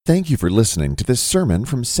Thank you for listening to this sermon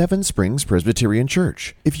from Seven Springs Presbyterian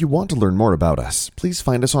Church. If you want to learn more about us, please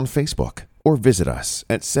find us on Facebook or visit us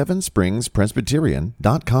at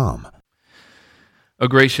sevenspringspresbyterian.com. O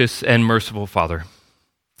gracious and merciful Father,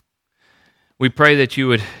 we pray that you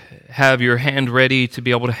would have your hand ready to be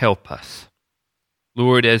able to help us.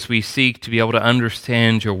 Lord, as we seek to be able to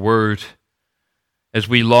understand your word, as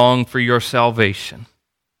we long for your salvation,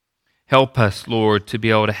 help us, Lord, to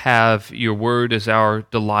be able to have your word as our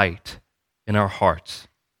delight in our hearts.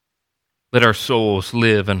 Let our souls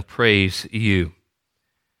live and praise you.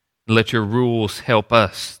 Let your rules help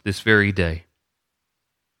us this very day.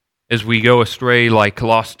 As we go astray like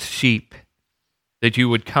lost sheep, that you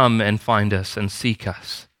would come and find us and seek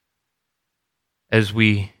us. As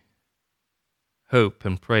we hope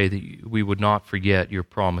and pray that we would not forget your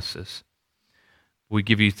promises. We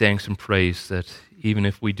give you thanks and praise that even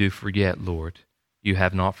if we do forget, Lord, you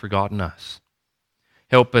have not forgotten us.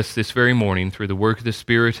 Help us this very morning through the work of the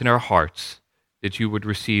Spirit in our hearts, that you would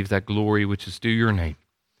receive that glory which is due your name.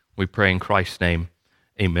 We pray in Christ's name,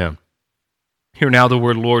 amen. Hear now the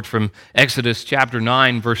word of the Lord from Exodus chapter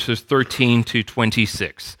 9, verses 13 to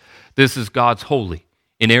 26. This is God's holy,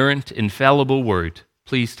 inerrant, infallible word.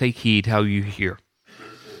 Please take heed how you hear.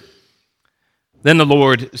 Then the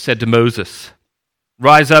Lord said to Moses,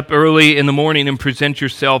 "Rise up early in the morning and present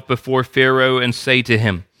yourself before Pharaoh and say to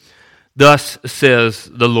him, 'Thus says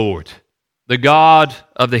the Lord, the God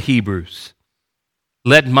of the Hebrews,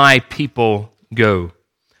 let my people go,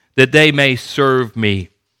 that they may serve me.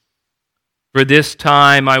 For this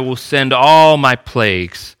time I will send all my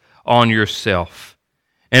plagues on yourself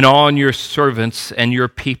and on your servants and your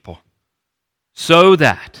people, so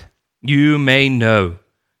that you may know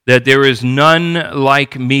that there is none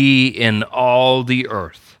like me in all the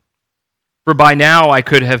earth. For by now I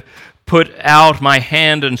could have put out my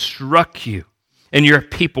hand and struck you and your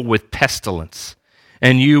people with pestilence,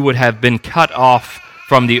 and you would have been cut off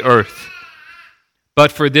from the earth.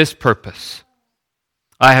 But for this purpose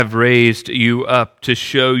I have raised you up to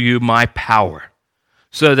show you my power,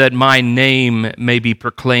 so that my name may be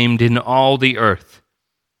proclaimed in all the earth.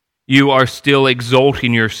 You are still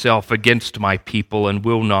exalting yourself against my people and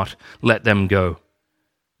will not let them go.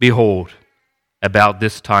 Behold, about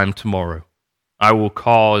this time tomorrow, I will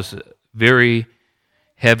cause very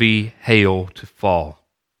heavy hail to fall,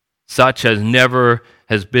 such as never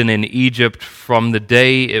has been in Egypt from the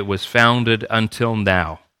day it was founded until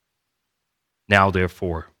now. Now,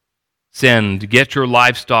 therefore, get your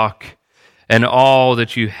livestock and all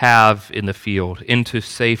that you have in the field into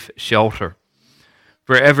safe shelter.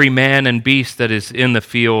 For every man and beast that is in the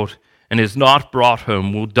field and is not brought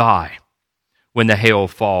home will die when the hail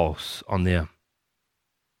falls on them.'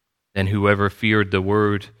 Then whoever feared the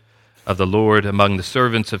word of the Lord among the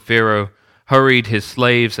servants of Pharaoh hurried his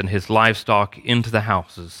slaves and his livestock into the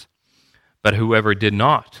houses. But whoever did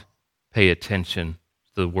not pay attention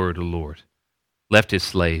to the word of the Lord left his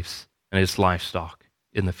slaves and his livestock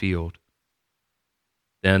in the field.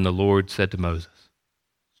 Then the Lord said to Moses,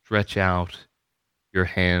 'Stretch out your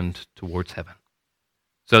hand towards heaven,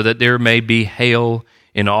 so that there may be hail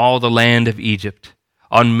in all the land of Egypt,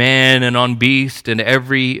 on man and on beast and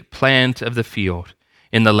every plant of the field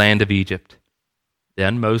in the land of Egypt.'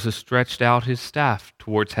 Then Moses stretched out his staff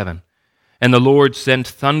towards heaven, and the Lord sent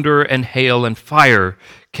thunder and hail, and fire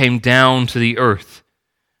came down to the earth.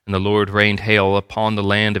 And the Lord rained hail upon the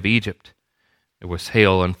land of Egypt. There was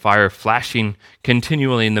hail and fire flashing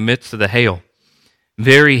continually in the midst of the hail,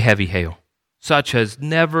 very heavy hail, such has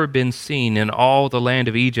never been seen in all the land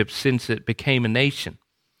of Egypt since it became a nation.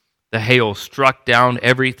 The hail struck down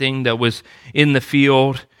everything that was in the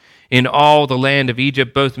field in all the land of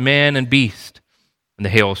Egypt, both man and beast. And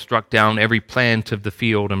the hail struck down every plant of the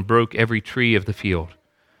field and broke every tree of the field.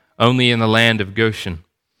 Only in the land of Goshen,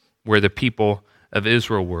 where the people of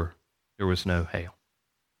Israel were, there was no hail.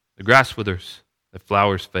 The grass withers, the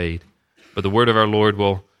flowers fade, but the word of our Lord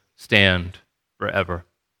will stand forever."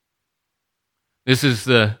 This is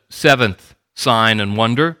the seventh sign and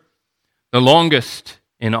wonder, the longest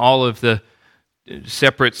in all of the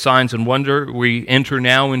separate signs and wonder. We enter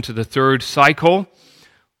now into the third cycle.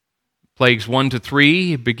 Plagues 1 to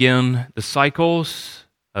 3 begin the cycles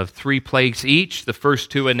of 3 plagues each. The first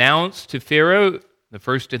 2 announced to Pharaoh, the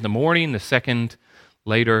first in the morning, the second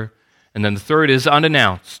later, and then the third is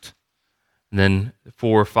unannounced. And then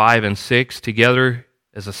 4, 5, and 6 together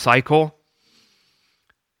as a cycle.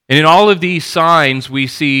 And in all of these signs, we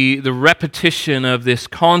see the repetition of this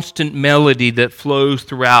constant melody that flows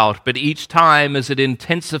throughout. But each time as it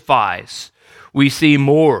intensifies, we see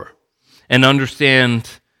more and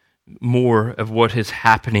understand more of what is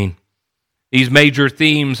happening. These major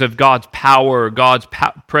themes of God's power, God's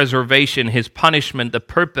preservation, His punishment, the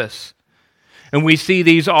purpose. And we see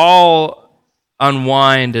these all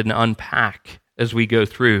unwind and unpack as we go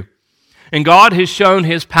through. And God has shown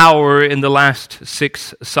His power in the last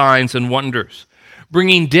 6 signs and wonders,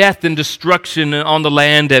 bringing death and destruction on the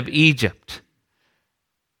land of Egypt.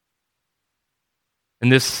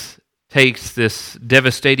 And this takes this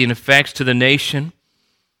devastating effects to the nation.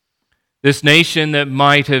 This nation that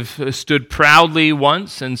might have stood proudly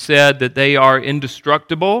once and said that they are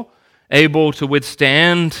indestructible, able to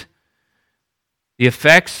withstand the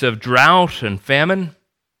effects of drought and famine.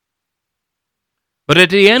 But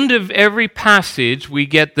at the end of every passage, we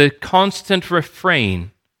get the constant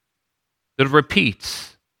refrain that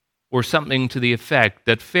repeats, or something to the effect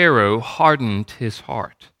that Pharaoh hardened his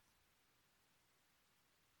heart.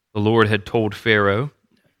 The Lord had told Pharaoh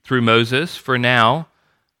through Moses, "For now,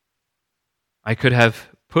 I could have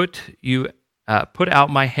put out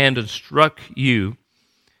my hand and struck you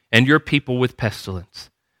and your people with pestilence,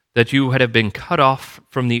 that you would have been cut off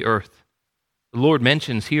from the earth." The Lord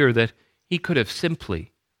mentions here that He could have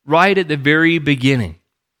simply, right at the very beginning,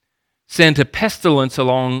 sent a pestilence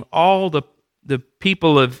along all the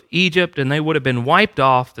people of Egypt, and they would have been wiped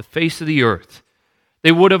off the face of the earth.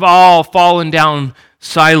 They would have all fallen down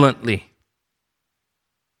silently.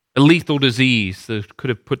 A lethal disease that could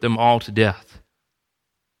have put them all to death.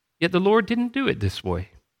 Yet the Lord didn't do it this way.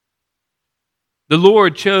 The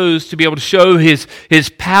Lord chose to be able to show His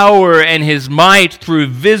power and His might through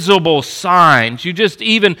visible signs. You just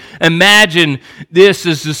even imagine this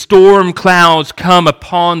as the storm clouds come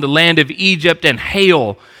upon the land of Egypt and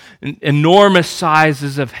hail, enormous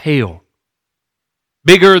sizes of hail,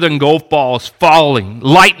 bigger than golf balls falling,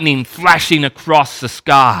 lightning flashing across the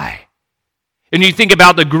sky. And you think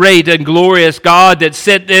about the great and glorious God that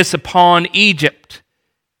set this upon Egypt.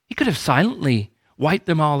 He could have silently wiped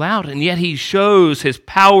them all out, and yet He shows His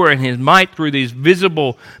power and His might through these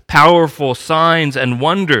visible, powerful signs and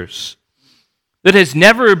wonders that has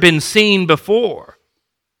never been seen before.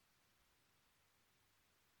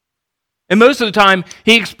 And most of the time,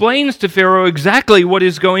 He explains to Pharaoh exactly what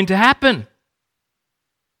is going to happen.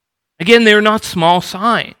 Again, they're not small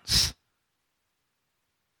signs.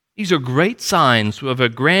 These are great signs of a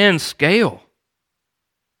grand scale.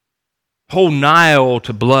 Whole Nile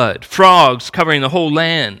to blood, frogs covering the whole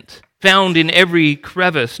land, found in every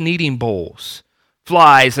crevice, kneading bowls,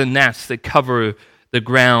 flies and gnats that cover the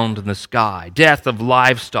ground and the sky, death of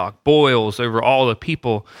livestock, boils over all the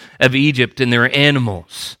people of Egypt and their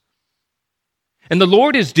animals. And the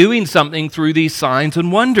Lord is doing something through these signs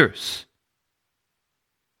and wonders.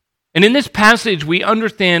 And in this passage, we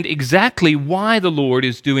understand exactly why the Lord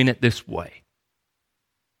is doing it this way.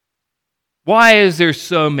 Why is there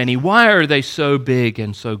so many? Why are they so big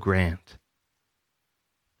and so grand?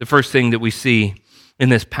 The first thing that we see in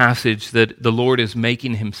this passage, that the Lord is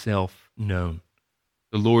making Himself known.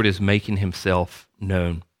 The Lord is making Himself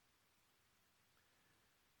known.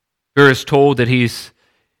 Pharaoh is told that he's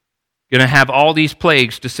going to have all these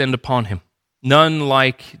plagues descend upon him, none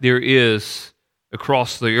like there is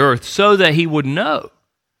across the earth, so that he would know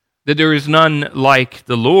that there is none like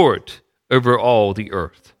the Lord over all the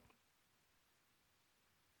earth.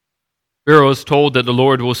 Pharaoh is told that the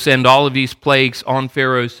Lord will send all of these plagues on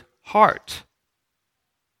Pharaoh's heart.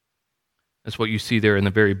 That's what you see there in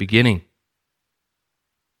the very beginning.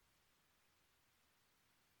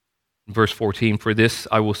 In verse 14, "For this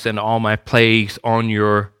I will send all my plagues on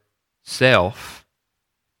yourself."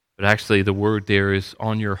 But actually the word there is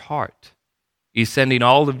on your heart. He's sending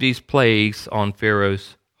all of these plagues on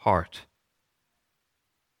Pharaoh's heart.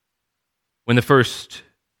 When the first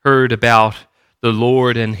heard about the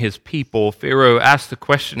Lord and His people, Pharaoh asked the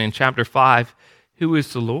question in chapter 5, "Who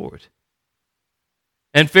is the Lord?"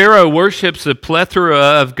 And Pharaoh worships a plethora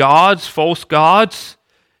of gods, false gods,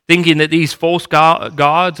 thinking that these false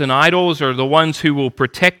gods and idols are the ones who will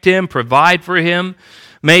protect him, provide for him,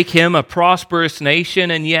 make him a prosperous nation,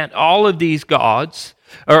 and yet all of these gods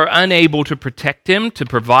are unable to protect him, to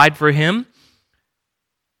provide for him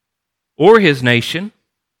or his nation.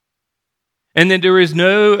 And that there is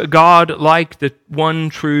no God like the one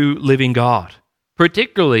true living God.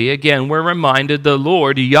 Particularly, again, we're reminded the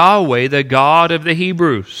Lord, Yahweh, the God of the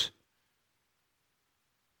Hebrews.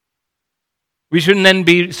 We shouldn't then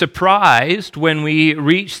be surprised when we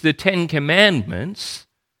reach the 10 Commandments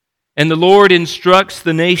and the Lord instructs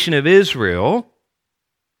the nation of Israel,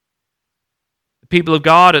 the people of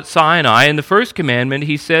God at Sinai. In the first commandment,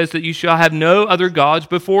 He says that you shall have no other gods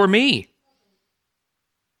before me.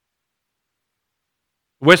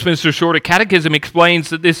 Westminster Shorter Catechism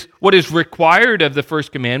explains that what is required of the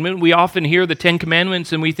first commandment. We often hear the Ten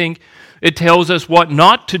Commandments and we think it tells us what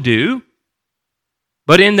not to do.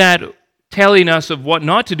 But in that telling us of what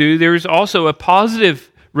not to do, there is also a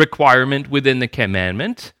positive requirement within the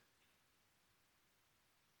commandment.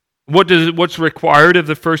 What's required of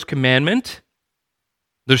the first commandment?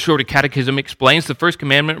 The Shorter Catechism explains the first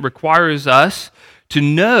commandment requires us to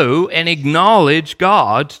know and acknowledge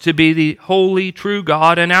God to be the holy, true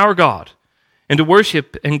God and our God, and to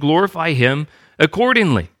worship and glorify Him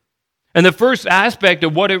accordingly. And the first aspect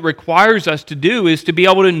of what it requires us to do is to be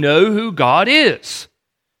able to know who God is.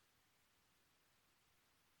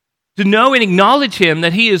 To know and acknowledge Him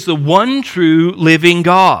that He is the one true living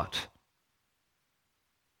God.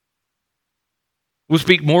 We'll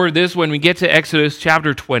speak more of this when we get to Exodus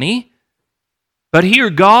chapter 20. But here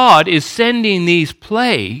God is sending these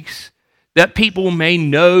plagues that people may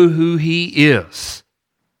know who He is.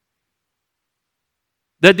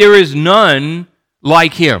 That there is none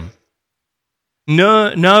like Him.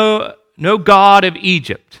 No God of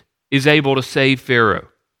Egypt is able to save Pharaoh.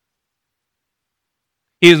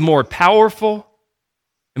 He is more powerful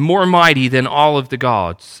and more mighty than all of the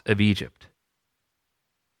gods of Egypt.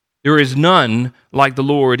 There is none like the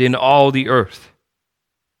Lord in all the earth.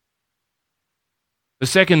 The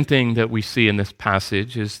second thing that we see in this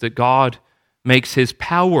passage is that God makes His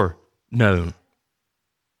power known.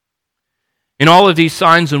 In all of these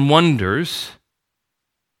signs and wonders,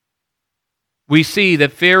 we see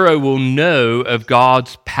that Pharaoh will know of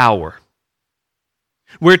God's power.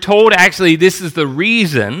 We're told actually this is the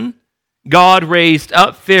reason God raised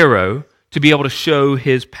up Pharaoh to be able to show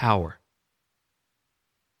His power.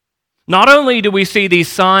 Not only do we see these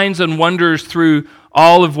signs and wonders through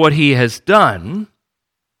all of what He has done,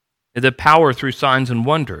 the power through signs and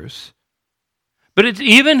wonders, but it's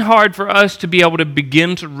even hard for us to be able to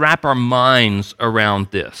begin to wrap our minds around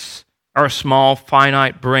this, our small,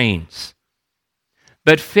 finite brains.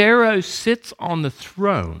 But Pharaoh sits on the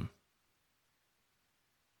throne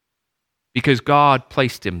because God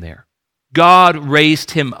placed him there. God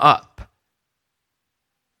raised him up.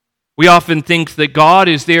 We often think that God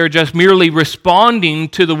is there just merely responding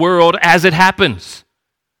to the world as it happens,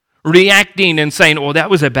 reacting and saying, oh, that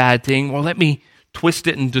was a bad thing. Well, let me twist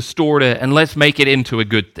it and distort it, and let's make it into a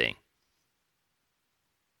good thing.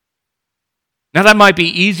 Now, that might be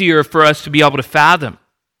easier for us to be able to fathom.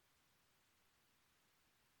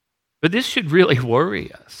 But this should really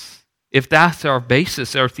worry us if that's our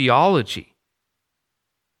basis, our theology.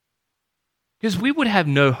 Because we would have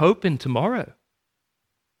no hope in tomorrow.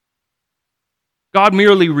 God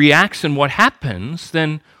merely reacts in what happens,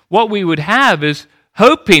 then what we would have is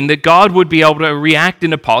hoping that God would be able to react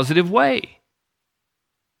in a positive way.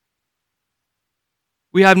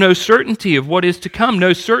 We have no certainty of what is to come,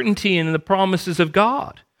 no certainty in the promises of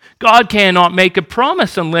God. God cannot make a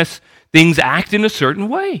promise unless things act in a certain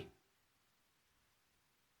way.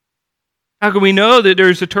 How can we know that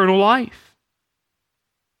there's eternal life?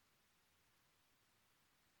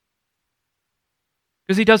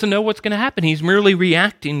 Because he doesn't know what's going to happen. He's merely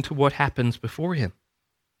reacting to what happens before him.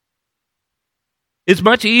 It's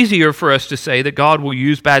much easier for us to say that God will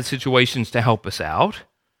use bad situations to help us out,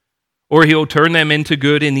 or He'll turn them into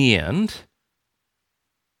good in the end.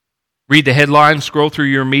 Read the headlines, scroll through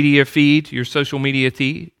your media feed, your social media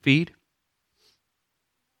feed.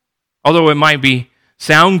 Although it might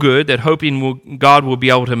sound good that hoping God will be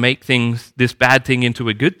able to make this bad thing into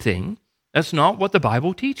a good thing, that's not what the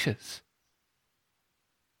Bible teaches.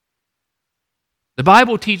 The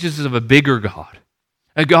Bible teaches us of a bigger God,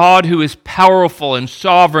 a God who is powerful and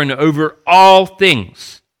sovereign over all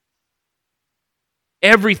things.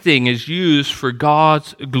 Everything is used for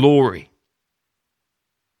God's glory.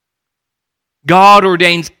 God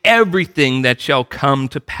ordains everything that shall come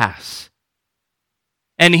to pass.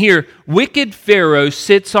 And here, wicked Pharaoh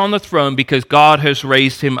sits on the throne because God has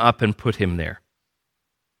raised him up and put him there.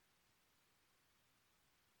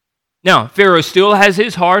 Now, Pharaoh still has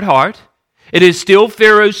his hard heart. It is still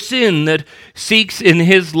Pharaoh's sin that seeks in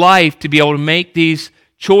his life to be able to make these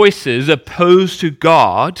choices opposed to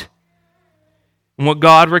God and what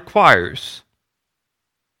God requires.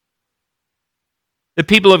 The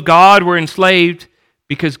people of God were enslaved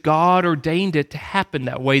because God ordained it to happen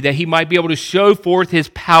that way, that He might be able to show forth His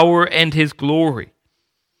power and His glory.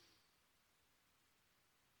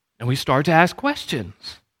 And we start to ask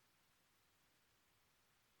questions.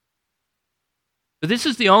 But this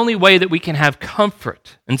is the only way that we can have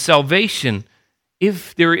comfort and salvation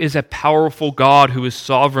if there is a powerful God who is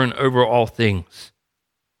sovereign over all things.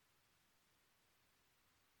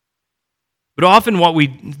 But often what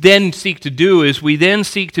we then seek to do is we then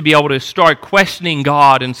seek to be able to start questioning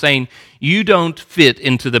God and saying, you don't fit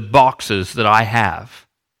into the boxes that I have.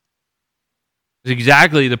 It's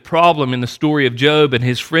exactly the problem in the story of Job and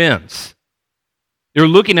his friends. They're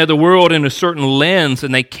looking at the world in a certain lens,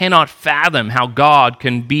 and they cannot fathom how God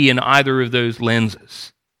can be in either of those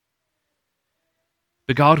lenses.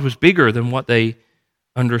 But God was bigger than what they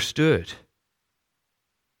understood.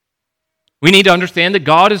 We need to understand that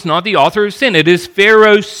God is not the author of sin. It is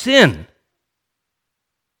Pharaoh's sin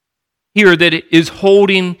here that is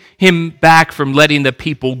holding him back from letting the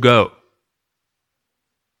people go.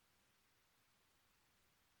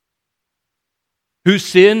 Who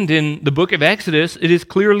sinned in the book of Exodus? It is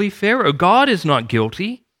clearly Pharaoh. God is not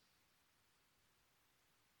guilty.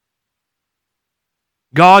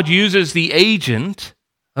 God uses the agent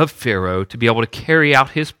of Pharaoh to be able to carry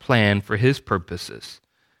out his plan for his purposes,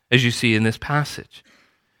 as you see in this passage.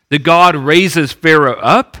 That God raises Pharaoh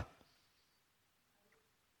up.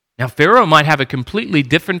 Now, Pharaoh might have a completely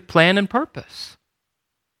different plan and purpose.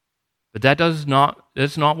 But that's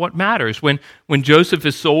not what matters. When Joseph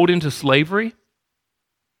is sold into slavery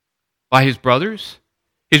by his brothers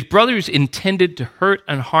intended to hurt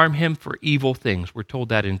and harm him for evil things. We're told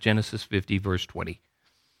that in Genesis 50, verse 20.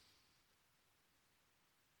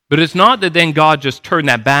 But it's not that then God just turned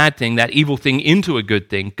that bad thing, that evil thing, into a good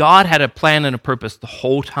thing. God had a plan and a purpose the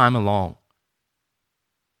whole time along.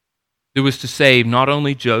 It was to save not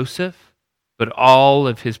only Joseph, but all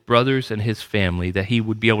of his brothers and his family, that he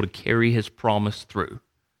would be able to carry his promise through.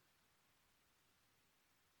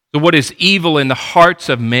 So what is evil in the hearts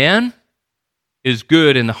of men is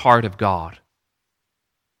good in the heart of God.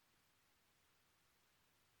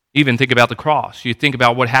 Even think about the cross. You think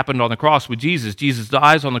about what happened on the cross with Jesus. Jesus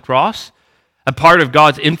dies on the cross, a part of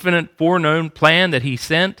God's infinite foreknown plan that he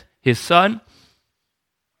sent his Son.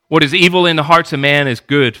 What is evil in the hearts of man is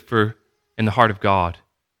good in the heart of God.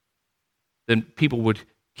 Then people would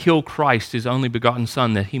kill Christ, his only begotten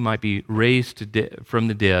Son, that he might be raised from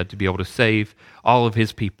the dead to be able to save all of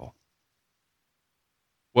his people.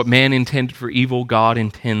 What man intended for evil, God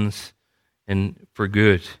intends and for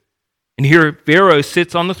good. And here Pharaoh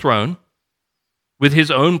sits on the throne with his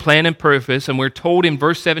own plan and purpose, and we're told in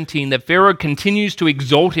verse 17 that Pharaoh continues to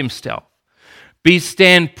exalt himself,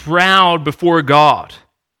 stand proud before God.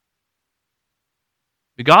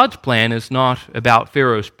 But God's plan is not about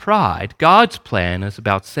Pharaoh's pride. God's plan is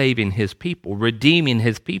about saving his people, redeeming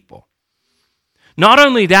his people. Not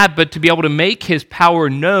only that, but to be able to make his power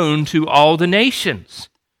known to all the nations.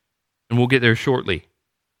 And we'll get there shortly.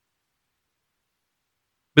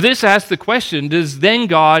 But this asks the question, does then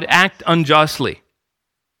God act unjustly?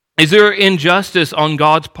 Is there injustice on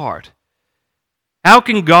God's part? How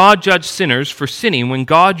can God judge sinners for sinning when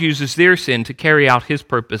God uses their sin to carry out his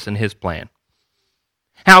purpose and his plan?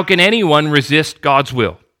 How can anyone resist God's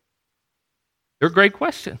will? They're great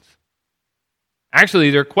questions.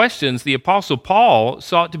 Actually, they're questions the Apostle Paul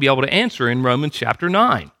sought to be able to answer in Romans chapter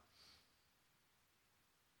 9.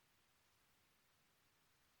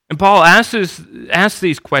 And Paul asks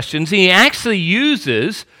these questions. He actually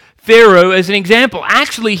uses Pharaoh as an example.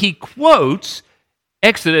 Actually, he quotes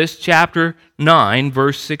Exodus chapter 9,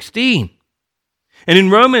 verse 16. And in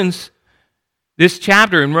Romans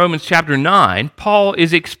chapter 9, Paul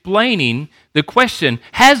is explaining the question,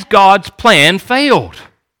 has God's plan failed?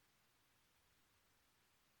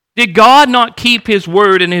 Did God not keep his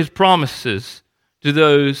word and his promises to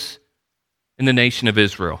those in the nation of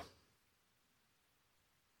Israel?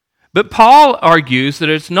 But Paul argues that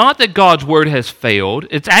it's not that God's word has failed,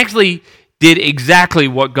 it's actually did exactly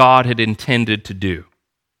what God had intended to do.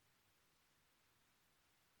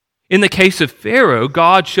 In the case of Pharaoh,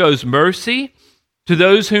 God shows mercy to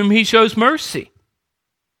those whom he shows mercy.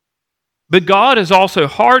 But God has also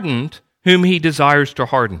hardened whom he desires to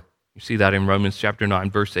harden. You see that in Romans chapter 9,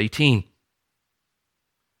 verse 18.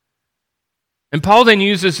 And Paul then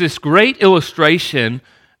uses this great illustration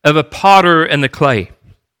of a potter and the clay.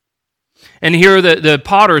 And here the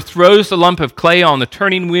potter throws the lump of clay on the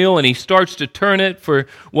turning wheel and he starts to turn it for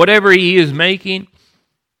whatever he is making.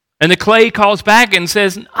 And the clay calls back and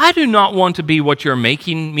says, I do not want to be what you're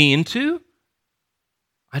making me into.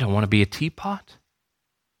 I don't want to be a teapot.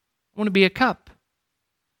 I want to be a cup.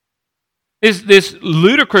 This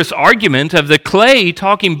ludicrous argument of the clay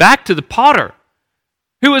talking back to the potter.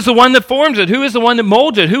 Who is the one that forms it? Who is the one that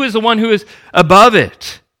molds it? Who is the one who is above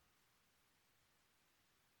it?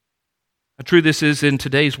 How true this is in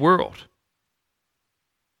today's world.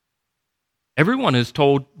 Everyone is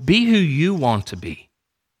told, be who you want to be.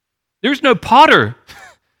 There's no potter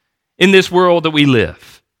in this world that we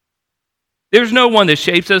live. There's no one that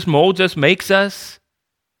shapes us, molds us, makes us.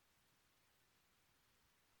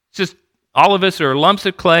 It's just all of us are lumps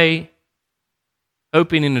of clay,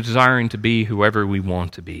 hoping and desiring to be whoever we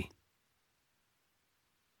want to be.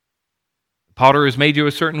 The potter has made you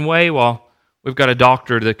a certain way, well, we've got a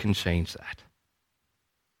doctor that can change that.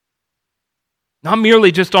 Not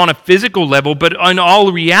merely just on a physical level, but in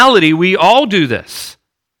all reality, we all do this.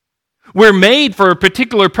 We're made for a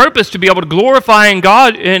particular purpose to be able to glorify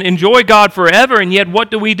God and enjoy God forever, and yet what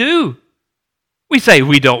do? We say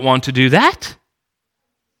we don't want to do that.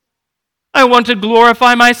 I want to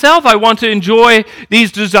glorify myself. I want to enjoy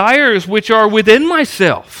these desires which are within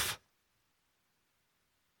myself.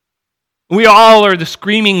 We all are the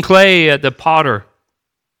screaming clay at the potter.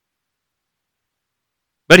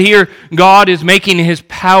 But here, God is making his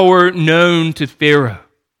power known to Pharaoh.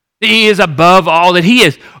 He is above all, that he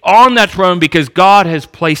is on that throne because God has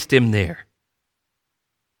placed him there.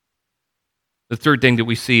 The third thing that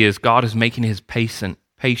we see is God is making his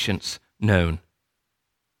patience known.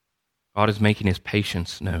 God is making his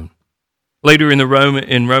patience known. Later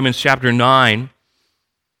in Romans chapter 9,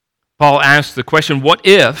 Paul asks the question, what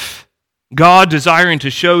if God, desiring to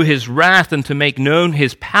show his wrath and to make known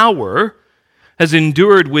his power, has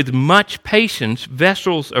endured with much patience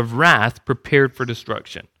vessels of wrath prepared for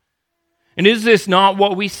destruction? And is this not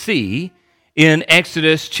what we see in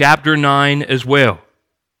Exodus chapter 9 as well?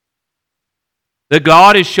 That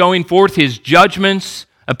God is showing forth his judgments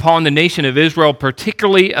upon the nation of Israel,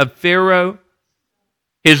 particularly of Pharaoh,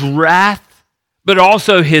 his wrath, but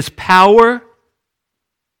also his power.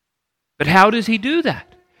 But how does he do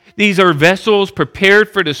that? These are vessels prepared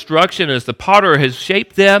for destruction as the potter has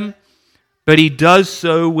shaped them, but he does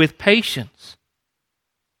so with patience.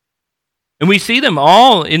 And we see them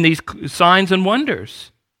all in these signs and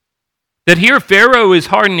wonders. That here Pharaoh is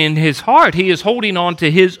hardening his heart. He is holding on to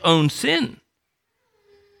his own sin.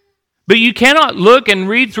 But you cannot look and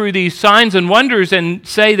read through these signs and wonders and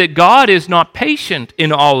say that God is not patient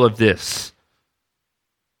in all of this.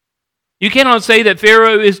 You cannot say that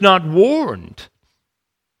Pharaoh is not warned.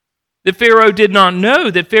 That Pharaoh did not know,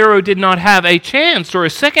 that Pharaoh did not have a chance or a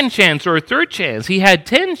second chance or a third chance. He had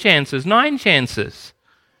 10 chances, 9 chances.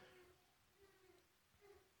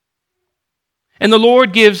 And the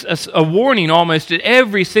Lord gives us a warning almost at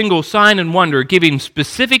every single sign and wonder, giving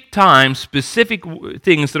specific times, specific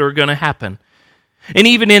things that are going to happen. And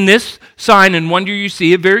even in this sign and wonder, you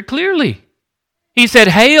see it very clearly. He said,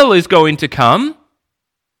 hail is going to come.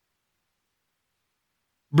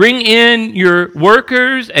 Bring in your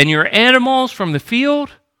workers and your animals from the field.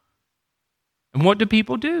 And what do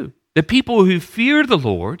people do? The people who fear the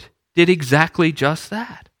Lord did exactly just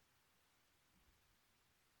that.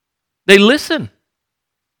 They listen.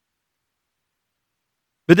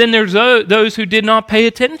 But then there's those who did not pay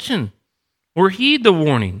attention or heed the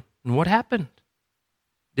warning. And what happened?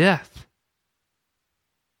 Death.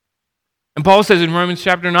 And Paul says in Romans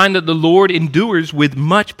chapter 9 that the Lord endures with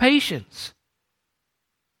much patience.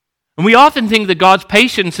 And we often think that God's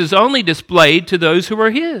patience is only displayed to those who are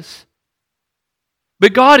his.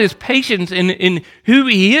 But God is patient in who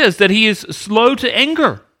he is, that he is slow to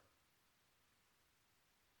anger.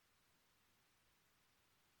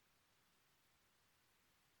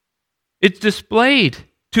 It's displayed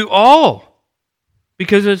to all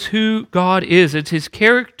because it's who God is. It's his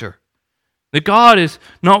character. That God is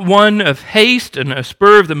not one of haste and a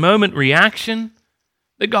spur-of-the-moment reaction.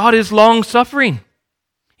 That God is long-suffering.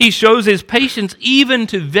 He shows his patience even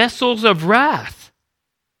to vessels of wrath.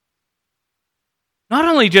 Not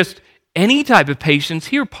only just any type of patience.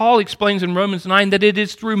 Here Paul explains in Romans 9 that it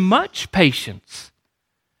is through much patience.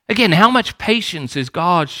 Again, how much patience is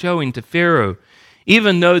God showing to Pharaoh,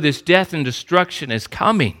 even though this death and destruction is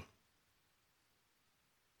coming?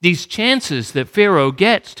 These chances that Pharaoh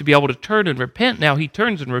gets to be able to turn and repent. Now he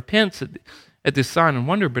turns and repents at this sign and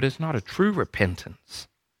wonder, but it's not a true repentance.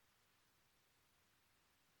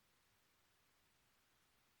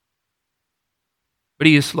 But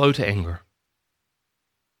he is slow to anger.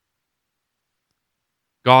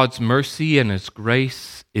 God's mercy and his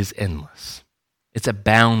grace is endless. It's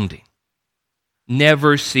abounding.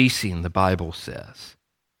 Never ceasing, the Bible says.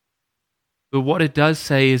 But what it does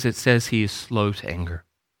say is it says he is slow to anger.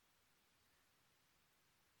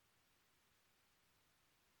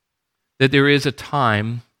 That there is a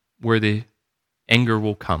time where the anger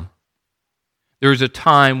will come. There is a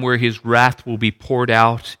time where his wrath will be poured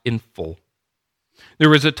out in full.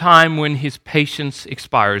 There is a time when his patience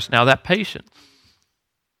expires. Now that patience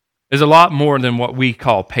is a lot more than what we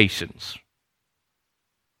call patience.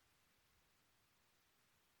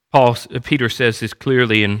 Peter says this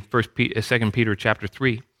clearly in 2 Peter chapter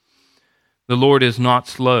 3. The Lord is not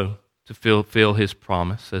slow to fulfill his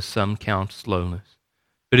promise, as some count slowness,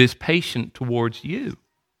 but is patient towards you,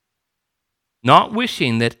 not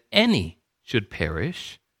wishing that any should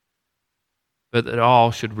perish, but that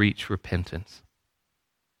all should reach repentance.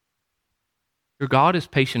 Your God is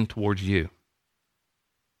patient towards you.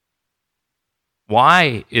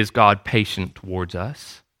 Why is God patient towards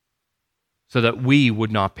us? So that we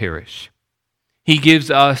would not perish. He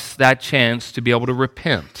gives us that chance to be able to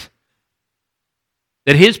repent.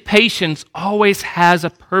 That his patience always has a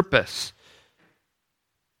purpose.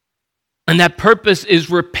 And that purpose is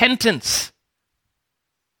repentance.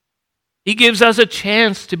 He gives us a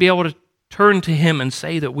chance to be able to turn to him and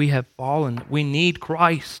say that we have fallen, that we need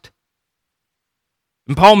Christ.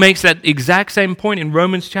 And Paul makes that exact same point in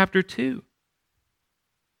Romans chapter 2.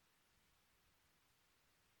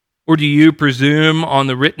 Or do you presume on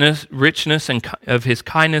the richness of his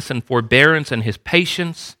kindness and forbearance and his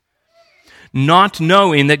patience, not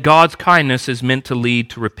knowing that God's kindness is meant to lead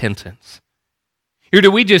to repentance? Or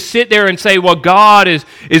do we just sit there and say, well, God is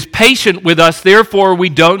patient with us, therefore we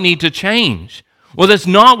don't need to change? Well, that's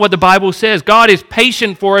not what the Bible says. God is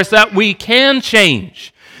patient for us that we can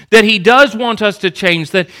change, that he does want us to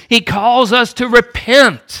change, that he calls us to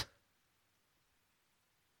repent.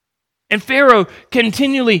 And Pharaoh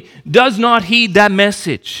continually does not heed that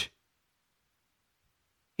message.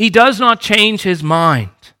 He does not change his mind.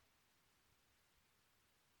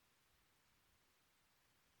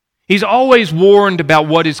 He's always warned about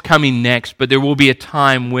what is coming next, but there will be a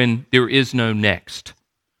time when there is no next.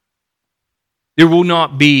 There will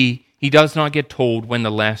not be, he does not get told when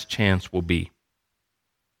the last chance will be.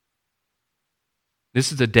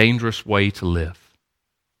 This is a dangerous way to live.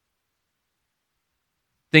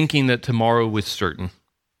 Thinking that tomorrow is certain,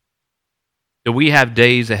 that we have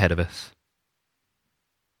days ahead of us.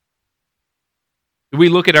 We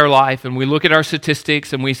look at our life and we look at our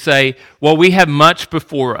statistics and we say, well, we have much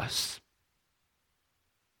before us.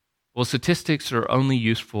 Well, statistics are only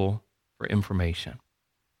useful for information.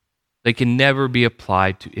 They can never be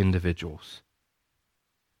applied to individuals.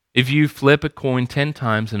 If you flip a coin 10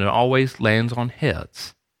 times and it always lands on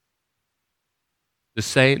heads,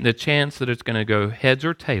 the chance that it's going to go heads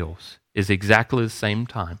or tails is exactly the same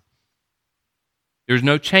time. There's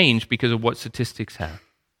no change because of what statistics have.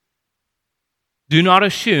 Do not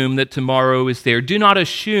assume that tomorrow is there. Do not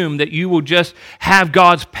assume that you will just have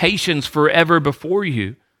God's patience forever before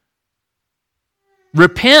you.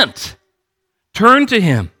 Repent. Turn to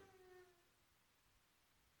him.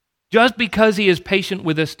 Just because he is patient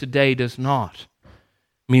with us today does not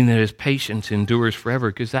mean that his patience endures forever,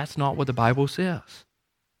 because that's not what the Bible says.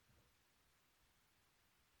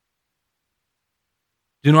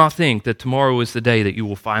 Do not think that tomorrow is the day that you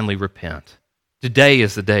will finally repent. Today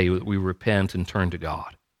is the day that we repent and turn to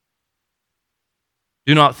God.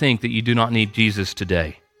 Do not think that you do not need Jesus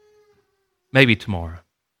today. Maybe tomorrow.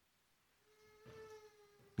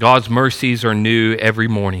 God's mercies are new every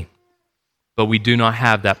morning, but we do not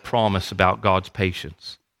have that promise about God's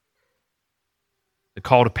patience. The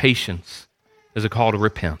call to patience is a call to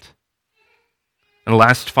repent. And the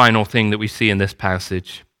last final thing that we see in this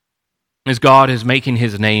passage is God is making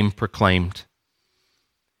his name proclaimed.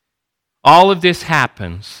 All of this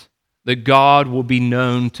happens that God will be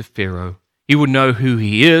known to Pharaoh. He would know who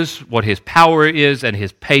he is, what his power is, and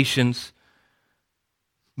his patience.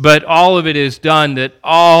 But all of it is done that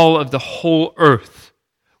all of the whole earth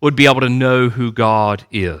would be able to know who God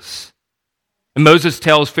is. And Moses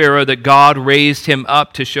tells Pharaoh that God raised him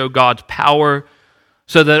up to show God's power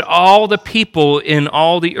so that all the people in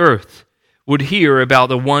all the earth would hear about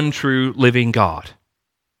the one true living God.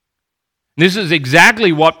 This is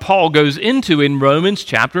exactly what Paul goes into in Romans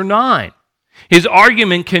chapter 9. His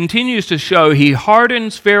argument continues to show he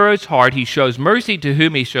hardens Pharaoh's heart. He shows mercy to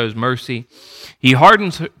whom he shows mercy. He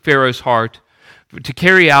hardens Pharaoh's heart to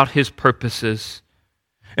carry out his purposes.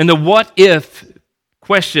 And the what if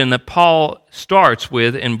question that Paul starts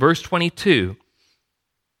with in verse 22,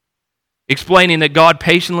 explaining that God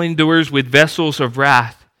patiently endures with vessels of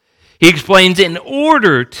wrath. He explains in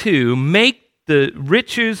order to make the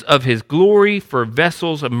riches of his glory for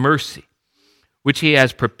vessels of mercy, which he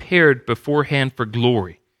has prepared beforehand for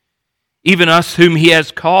glory, even us whom he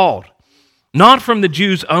has called, not from the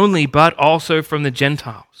Jews only, but also from the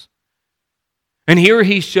Gentiles. And here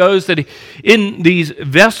he shows that in these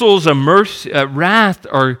vessels of mercy, wrath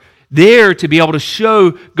are there to be able to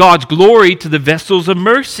show God's glory to the vessels of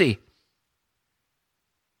mercy.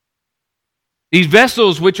 These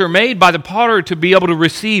vessels which are made by the potter to be able to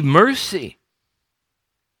receive mercy.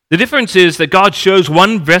 The difference is that God shows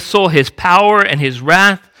one vessel his power and his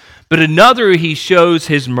wrath, but another he shows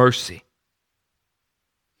his mercy.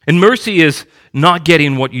 And mercy is not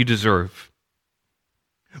getting what you deserve.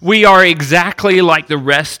 We are exactly like the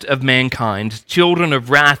rest of mankind, children of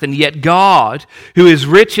wrath, and yet God, who is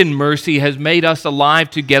rich in mercy, has made us alive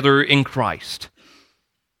together in Christ.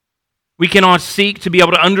 We cannot seek to be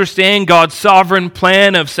able to understand God's sovereign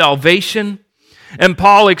plan of salvation. And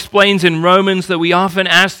Paul explains in Romans that we often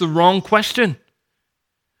ask the wrong question.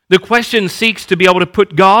 The question seeks to be able to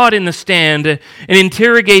put God in the stand and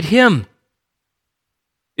interrogate Him.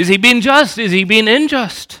 Is He being just? Is He being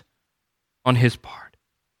unjust on His part?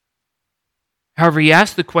 However, he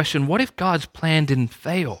asks the question, what if God's plan didn't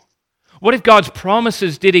fail? What if God's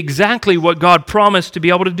promises did exactly what God promised to be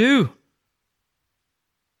able to do?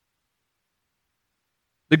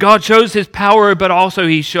 That God shows His power, but also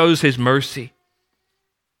He shows His mercy.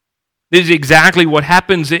 This is exactly what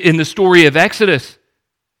happens in the story of Exodus.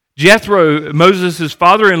 Jethro, Moses'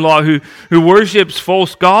 father-in-law, who worships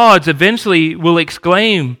false gods, eventually will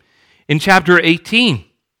exclaim in chapter 18,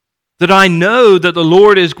 that I know that the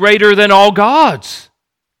Lord is greater than all gods.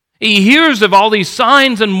 He hears of all these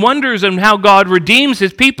signs and wonders and how God redeems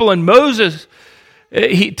His people, and Moses,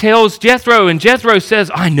 he tells Jethro, and Jethro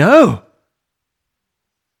says, I know.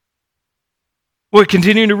 We're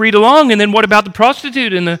continuing to read along, and then what about the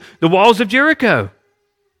prostitute in the walls of Jericho?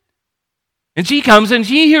 And she comes and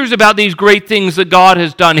she hears about these great things that God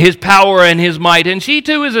has done, His power and His might, and she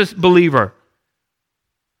too is a believer.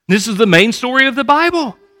 This is the main story of the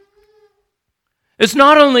Bible. It's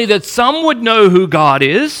not only that some would know who God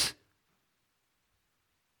is,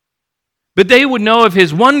 but they would know of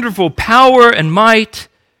His wonderful power and might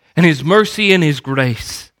and His mercy and His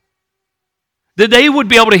grace. That they would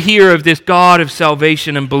be able to hear of this God of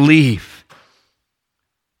salvation and believe.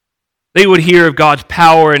 They would hear of God's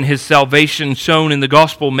power and His salvation shown in the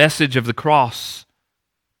gospel message of the cross.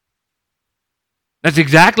 That's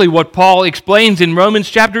exactly what Paul explains in Romans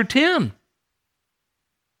chapter 10.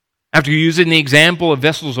 After using the example of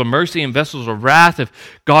vessels of mercy and vessels of wrath, of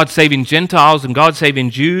God saving Gentiles and God saving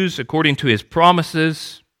Jews according to His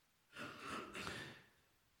promises,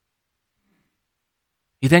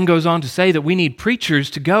 he then goes on to say that we need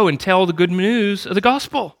preachers to go and tell the good news of the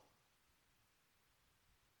gospel.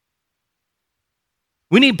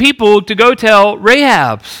 We need people to go tell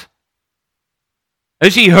Rahab's,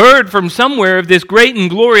 as she heard from somewhere of this great and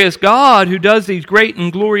glorious God who does these great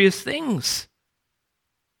and glorious things.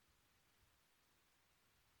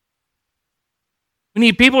 We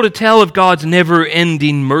need people to tell of God's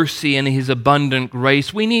never-ending mercy and His abundant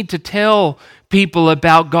grace. We need to tell people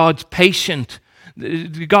about God's patience.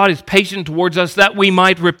 God is patient towards us that we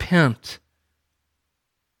might repent.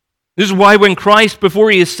 This is why when Christ, before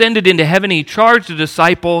He ascended into heaven, He charged the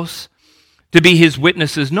disciples to be His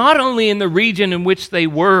witnesses, not only in the region in which they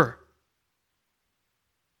were,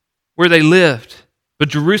 where they lived, but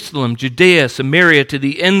Jerusalem, Judea, Samaria, to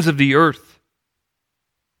the ends of the earth.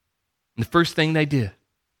 And the first thing they did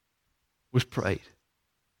was prayed.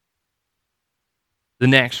 The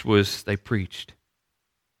next was they preached.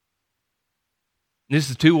 And this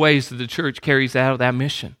is two ways that the church carries out that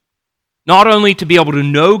mission. Not only to be able to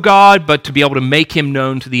know God, but to be able to make Him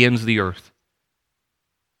known to the ends of the earth.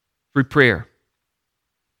 Through prayer.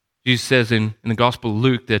 Jesus says in the Gospel of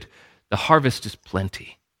Luke that the harvest is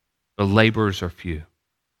plenty, the laborers are few.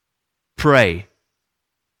 Pray,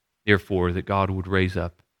 therefore, that God would raise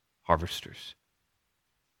up harvesters.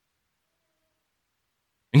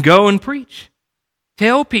 And go and preach.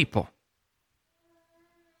 Tell people.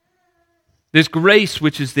 This grace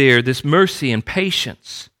which is there, this mercy and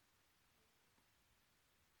patience.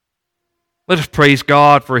 Let us praise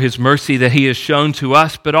God for His mercy that He has shown to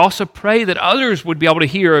us, but also pray that others would be able to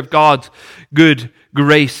hear of God's good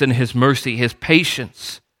grace and His mercy, His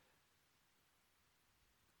patience.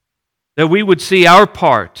 That we would see our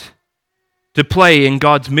part to play in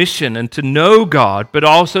God's mission and to know God, but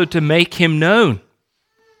also to make Him known.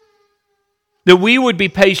 That we would be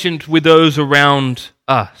patient with those around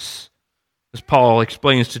us, as Paul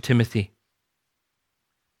explains to Timothy.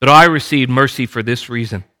 That I received mercy for this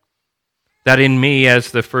reason, that in me,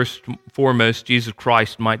 as the foremost, Jesus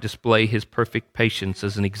Christ might display His perfect patience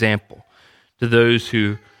as an example to those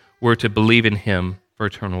who were to believe in Him for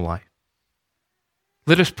eternal life.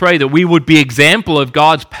 Let us pray that we would be example of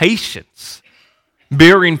God's patience,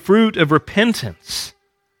 bearing fruit of repentance.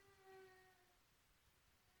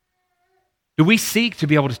 Do we seek to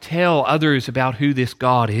be able to tell others about who this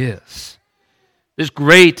God is? This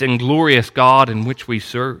great and glorious God in which we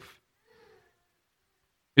serve?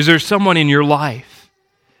 Is there someone in your life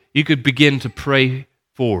you could begin to pray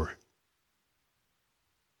for,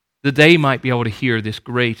 that they might be able to hear this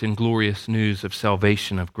great and glorious news of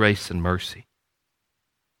salvation, of grace and mercy?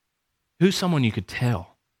 Who's someone you could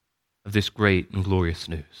tell of this great and glorious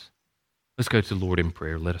news? Let's go to the Lord in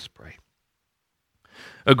prayer. Let us pray.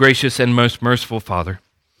 O gracious and most merciful Father,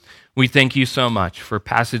 we thank you so much for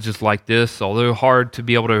passages like this, although hard to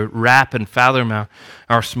be able to wrap and fathom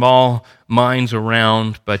our small minds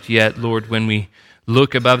around, but yet, Lord, when we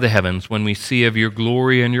look above the heavens, when we see of your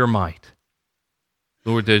glory and your might,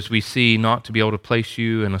 Lord, as we see not to be able to place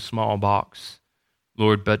you in a small box,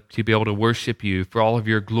 Lord, but to be able to worship you for all of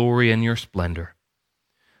your glory and your splendor.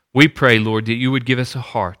 We pray, Lord, that you would give us a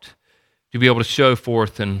heart to be able to show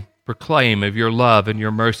forth and proclaim of your love and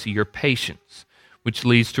your mercy, your patience, which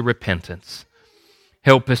leads to repentance.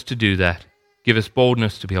 Help us to do that. Give us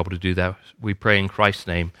boldness to be able to do that. We pray in Christ's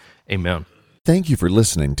name. Amen. Thank you for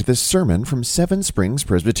listening to this sermon from Seven Springs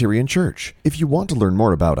Presbyterian Church. If you want to learn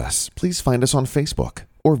more about us, please find us on Facebook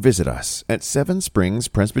or visit us at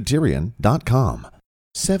sevenspringspresbyterian.com.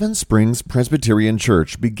 Seven Springs Presbyterian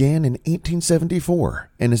Church began in 1874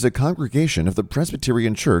 and is a congregation of the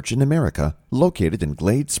Presbyterian Church in America located in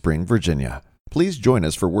Glade Spring, Virginia. Please join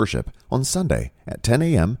us for worship on Sunday at 10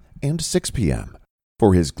 a.m. and 6 p.m.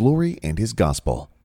 for His glory and His gospel.